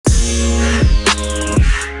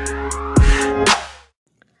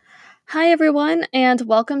Hi, everyone, and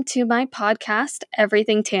welcome to my podcast,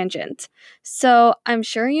 Everything Tangent. So, I'm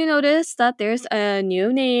sure you noticed that there's a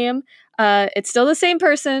new name. It's still the same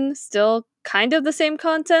person, still kind of the same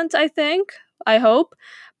content, I think. I hope.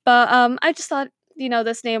 But I just thought,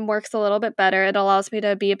 this name works a little bit better. It allows me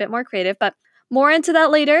to be a bit more creative, but more into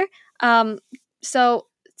that later. So,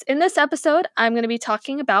 in this episode, I'm going to be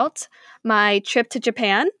talking about my trip to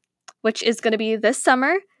Japan, which is going to be this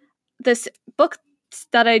summer. This book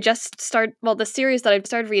that I just started, the series that I've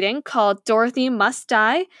started reading called Dorothy Must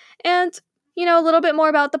Die, and, a little bit more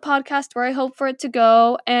about the podcast, where I hope for it to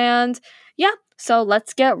go, and yeah, so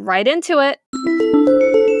let's get right into it.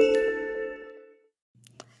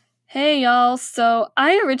 Hey, y'all. So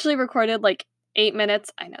I originally recorded like 8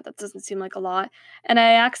 minutes. I know that doesn't seem like a lot, and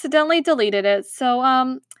I accidentally deleted it.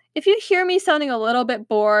 So, if you hear me sounding a little bit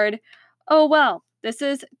bored, oh well. This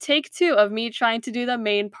is take 2 of me trying to do the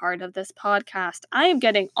main part of this podcast. I am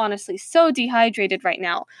getting honestly so dehydrated right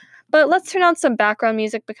now. But let's turn on some background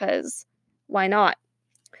music because why not?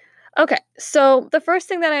 Okay, so the first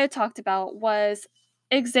thing that I had talked about was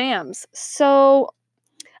exams. So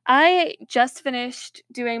I just finished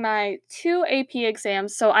doing my 2 AP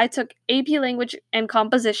exams. So I took AP Language and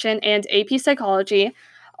Composition and AP Psychology.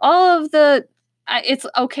 All of the it's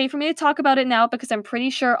okay for me to talk about it now because I'm pretty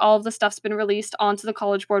sure all of the stuff's been released onto the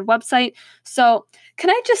College Board website. So, can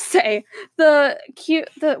I just say the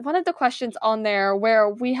one of the questions on there where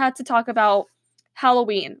we had to talk about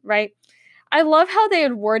Halloween, right? I love how they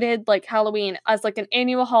had worded like Halloween as like an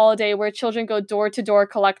annual holiday where children go door to door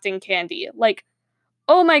collecting candy. Like,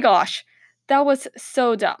 oh my gosh, that was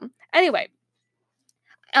so dumb. Anyway,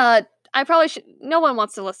 uh, I probably should. No one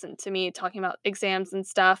wants to listen to me talking about exams and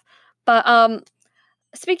stuff. But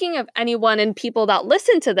speaking of anyone and people that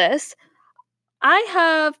listen to this, I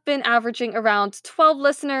have been averaging around 12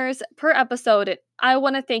 listeners per episode. And I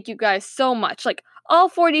want to thank you guys so much. Like all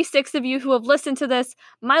 46 of you who have listened to this,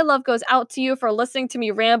 my love goes out to you for listening to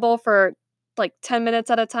me ramble for like 10 minutes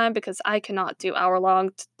at a time because I cannot do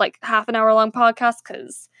like half an hour long podcasts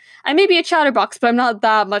because I may be a chatterbox, but I'm not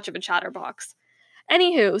that much of a chatterbox.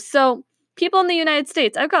 Anywho, so people in the United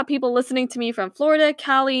States, I've got people listening to me from Florida,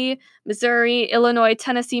 Cali, Missouri, Illinois,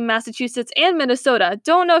 Tennessee, Massachusetts, and Minnesota.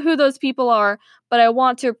 Don't know who those people are, but I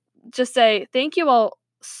want to just say thank you all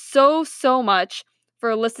so, so much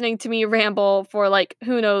for listening to me ramble for like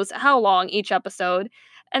who knows how long each episode.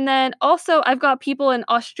 And then also, I've got people in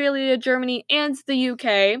Australia, Germany, and the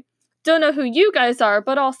UK. Don't know who you guys are,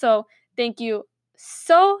 but also thank you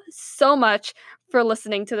so, so much for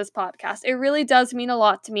listening to this podcast. It really does mean a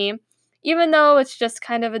lot to me, even though it's just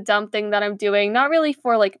kind of a dumb thing that I'm doing. Not really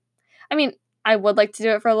for like, I mean, I would like to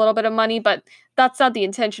do it for a little bit of money, but that's not the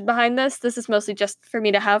intention behind this. This is mostly just for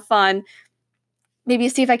me to have fun. Maybe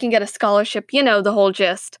see if I can get a scholarship, the whole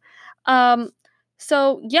gist.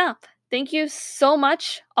 So yeah, thank you so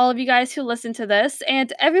much, all of you guys who listen to this,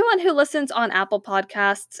 and everyone who listens on Apple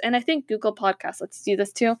Podcasts, and I think Google Podcasts lets you do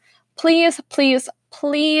this too. Please, please,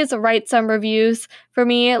 please write some reviews for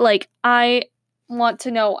me. Like, I want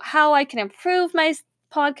to know how I can improve my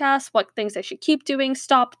podcast, what things I should keep doing,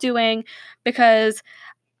 stop doing, because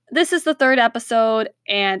this is the 3rd episode,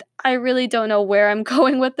 and I really don't know where I'm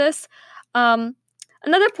going with this.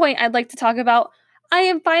 Another point I'd like to talk about, I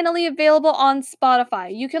am finally available on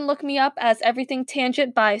Spotify. You can look me up as Everything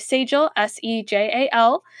Tangent by Sejal,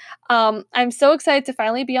 Sejal. I'm so excited to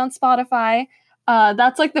finally be on Spotify.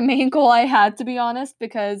 That's like the main goal I had, to be honest,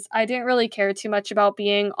 because I didn't really care too much about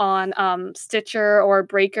being on Stitcher or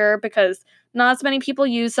Breaker because not as many people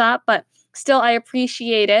use that, but still I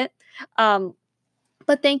appreciate it.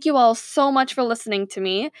 But thank you all so much for listening to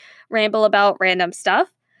me ramble about random stuff.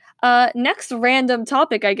 Next random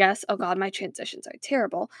topic, I guess. Oh god, my transitions are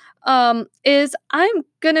terrible. Is I'm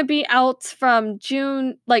gonna be out from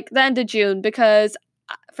June, like the end of June, because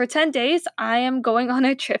for 10 days I am going on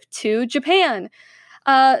a trip to Japan.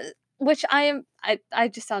 Uh, which I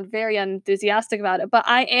just sound very unenthusiastic about it, but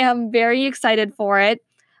I am very excited for it.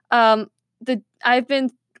 I've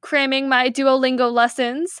been cramming my Duolingo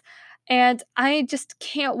lessons, and I just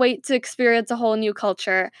can't wait to experience a whole new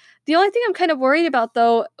culture. The only thing I'm kind of worried about,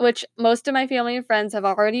 though, which most of my family and friends have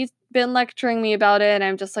already been lecturing me about it, and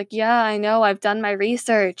I'm just like, yeah, I know, I've done my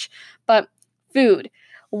research, but food.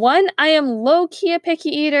 One, I am low-key a picky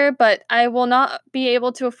eater, but I will not be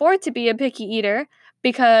able to afford to be a picky eater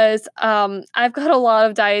because I've got a lot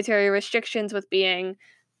of dietary restrictions with being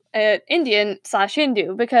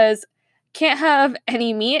Indian/Hindu because can't have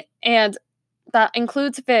any meat, and that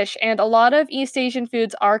includes fish, and a lot of East Asian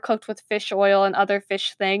foods are cooked with fish oil and other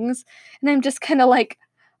fish things, and I'm just kind of like,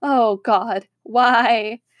 oh god,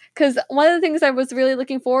 why? Because one of the things I was really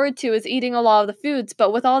looking forward to is eating a lot of the foods,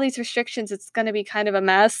 but with all these restrictions, it's going to be kind of a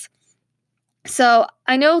mess. So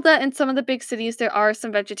I know that in some of the big cities there are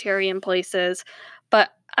some vegetarian places,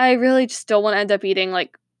 but I really just don't want to end up eating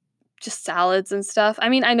like just salads and stuff. I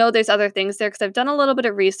mean, I know there's other things there because I've done a little bit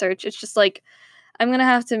of research. It's just like I'm gonna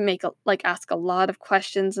have to ask a lot of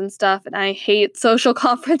questions and stuff, and I hate social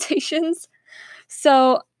confrontations.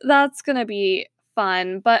 So that's gonna be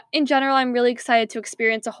fun. But in general, I'm really excited to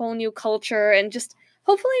experience a whole new culture and just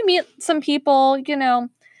hopefully meet some people.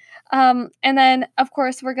 And then, of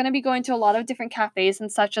course, we're going to be going to a lot of different cafes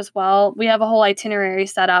and such as well. We have a whole itinerary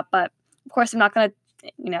set up, but of course, I'm not going to,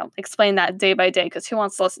 explain that day by day because who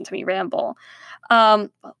wants to listen to me ramble? Well,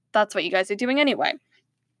 that's what you guys are doing anyway.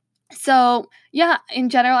 So, yeah, in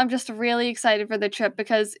general, I'm just really excited for the trip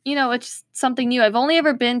because, it's just something new. I've only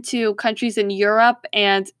ever been to countries in Europe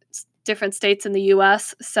and different states in the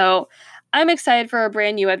US. So, I'm excited for a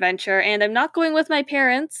brand new adventure, and I'm not going with my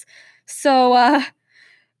parents. So,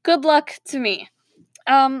 good luck to me.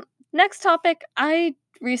 Next topic. I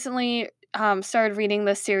recently started reading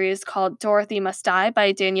this series called Dorothy Must Die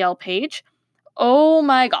by Danielle Page. Oh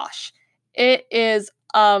my gosh. It is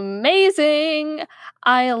amazing.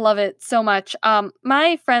 I love it so much.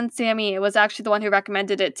 My friend Sammy was actually the one who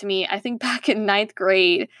recommended it to me, I think back in ninth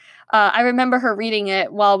grade. I remember her reading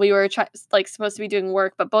it while we were supposed to be doing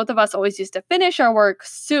work, but both of us always used to finish our work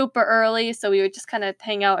super early, so we would just kind of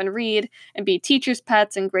hang out and read and be teachers'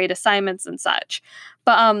 pets and grade assignments and such.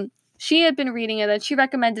 But she had been reading it and she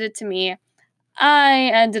recommended it to me. I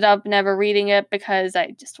ended up never reading it because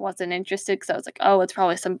I just wasn't interested because I was like, oh, it's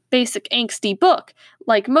probably some basic angsty book,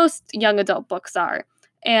 like most young adult books are.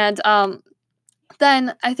 And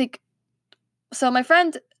then I think so my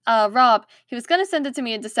friend Rob, he was going to send it to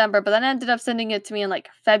me in December, but then ended up sending it to me in like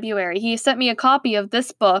February. He sent me a copy of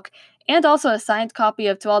this book and also a signed copy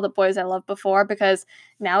of To All the Boys I Loved Before because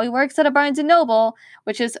now he works at a Barnes & Noble,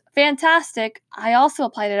 which is fantastic. I also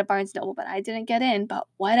applied at a Barnes & Noble, but I didn't get in, but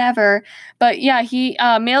whatever. But yeah, he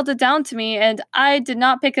mailed it down to me, and I did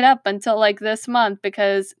not pick it up until like this month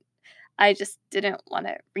because I just didn't want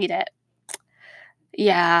to read it.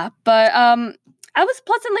 Yeah, but I was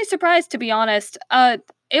pleasantly surprised, to be honest.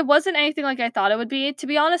 It wasn't anything like I thought it would be. To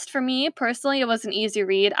be honest, for me personally, it was an easy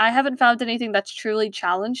read. I haven't found anything that's truly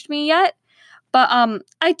challenged me yet, but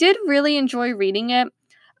I did really enjoy reading it.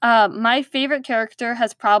 My favorite character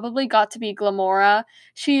has probably got to be Glamora.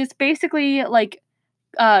 She's basically like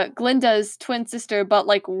Glinda's twin sister, but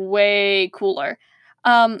like way cooler.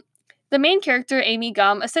 Um, the main character, Amy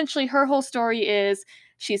Gum, essentially her whole story is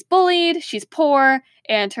she's bullied, she's poor,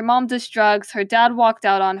 and her mom does drugs. Her dad walked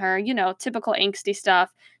out on her, typical angsty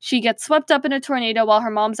stuff. She gets swept up in a tornado while her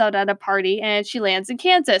mom's out at a party, and she lands in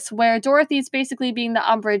Kansas, where Dorothy's basically being the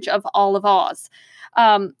Umbridge of all of Oz.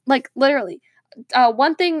 Literally.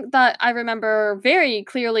 One thing that I remember very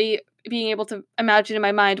clearly being able to imagine in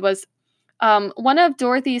my mind was one of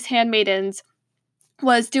Dorothy's handmaidens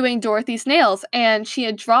was doing Dorothy's nails, and she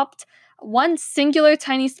had dropped one singular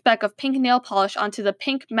tiny speck of pink nail polish onto the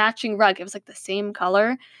pink matching rug. It was like the same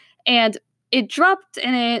color, and it dropped,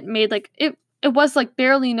 and it made it was like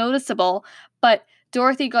barely noticeable. But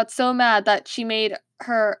Dorothy got so mad that she made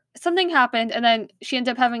something happened, and then she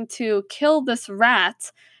ended up having to kill this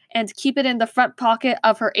rat and keep it in the front pocket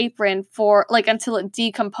of her apron for until it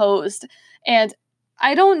decomposed. And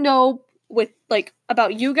I don't know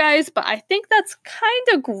about you guys, but I think that's kind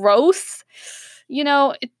of gross.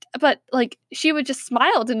 But she would just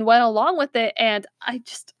smiled and went along with it, and I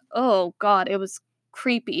just, oh god, it was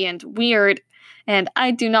creepy and weird, and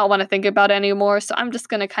I do not want to think about it anymore, so I'm just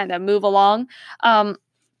gonna kind of move along.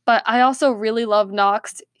 But I also really love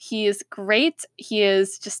Knox. He is great. He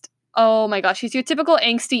is just, oh my gosh, he's your typical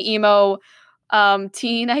angsty emo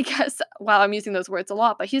teen, I guess. Wow, I'm using those words a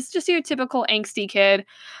lot, but he's just your typical angsty kid,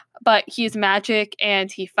 but he's magic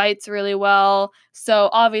and he fights really well. So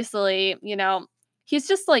obviously, he's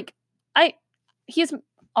just he's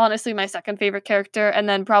honestly my second favorite character, and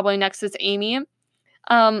then probably next is Amy.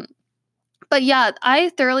 But yeah, I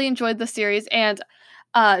thoroughly enjoyed the series, and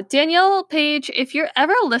Danielle Page, if you're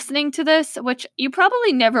ever listening to this, which you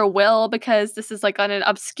probably never will because this is on an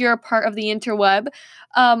obscure part of the interweb,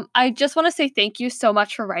 I just want to say thank you so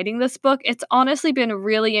much for writing this book. It's honestly been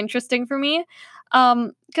really interesting for me.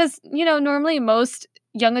 Because, normally most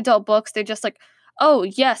young adult books, they're just oh,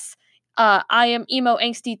 yes, I am emo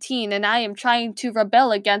angsty teen and I am trying to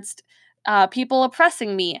rebel against people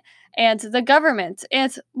oppressing me and the government.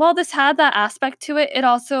 And while this had that aspect to it, it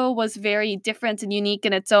also was very different and unique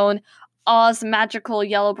in its own Oz magical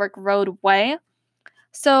Yellow Brick Road way.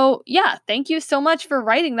 So yeah, thank you so much for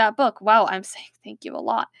writing that book. Wow, I'm saying thank you a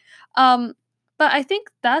lot. Um, but I think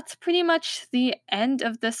that's pretty much the end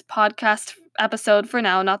of this podcast episode for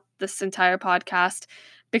now, not this entire podcast,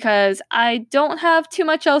 because I don't have too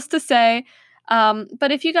much else to say.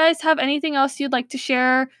 But if you guys have anything else you'd like to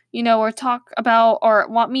share, or talk about, or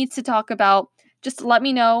want me to talk about, just let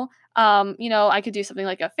me know. I could do something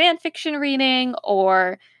like a fan fiction reading,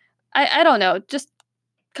 or I don't know, just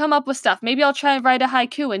come up with stuff. Maybe I'll try and write a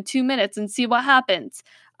haiku in 2 minutes and see what happens.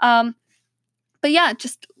 Um, but yeah,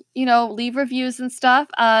 just leave reviews and stuff.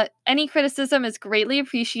 Any criticism is greatly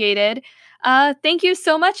appreciated. Thank you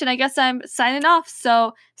so much, and I guess I'm signing off.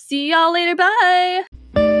 So see y'all later. Bye.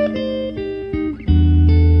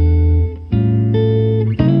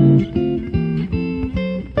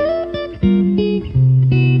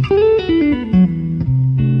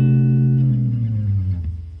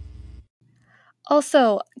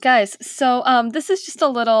 Also, guys, so this is just a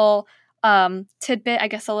little tidbit, I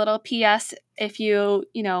guess a little PS if you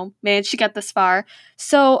manage to get this far.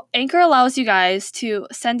 So Anchor allows you guys to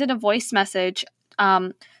send in a voice message.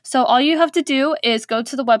 So all you have to do is go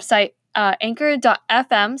to the website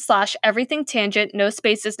anchor.fm/everything tangent, no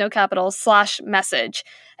spaces, no capitals, /message.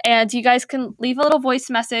 And you guys can leave a little voice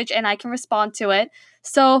message and I can respond to it.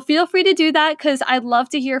 So feel free to do that because I'd love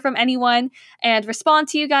to hear from anyone and respond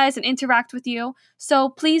to you guys and interact with you. So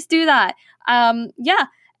please do that. Yeah.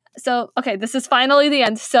 So, okay, this is finally the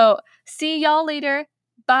end. So see y'all later.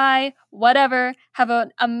 Bye. Whatever. Have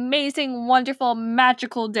an amazing, wonderful,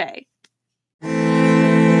 magical day.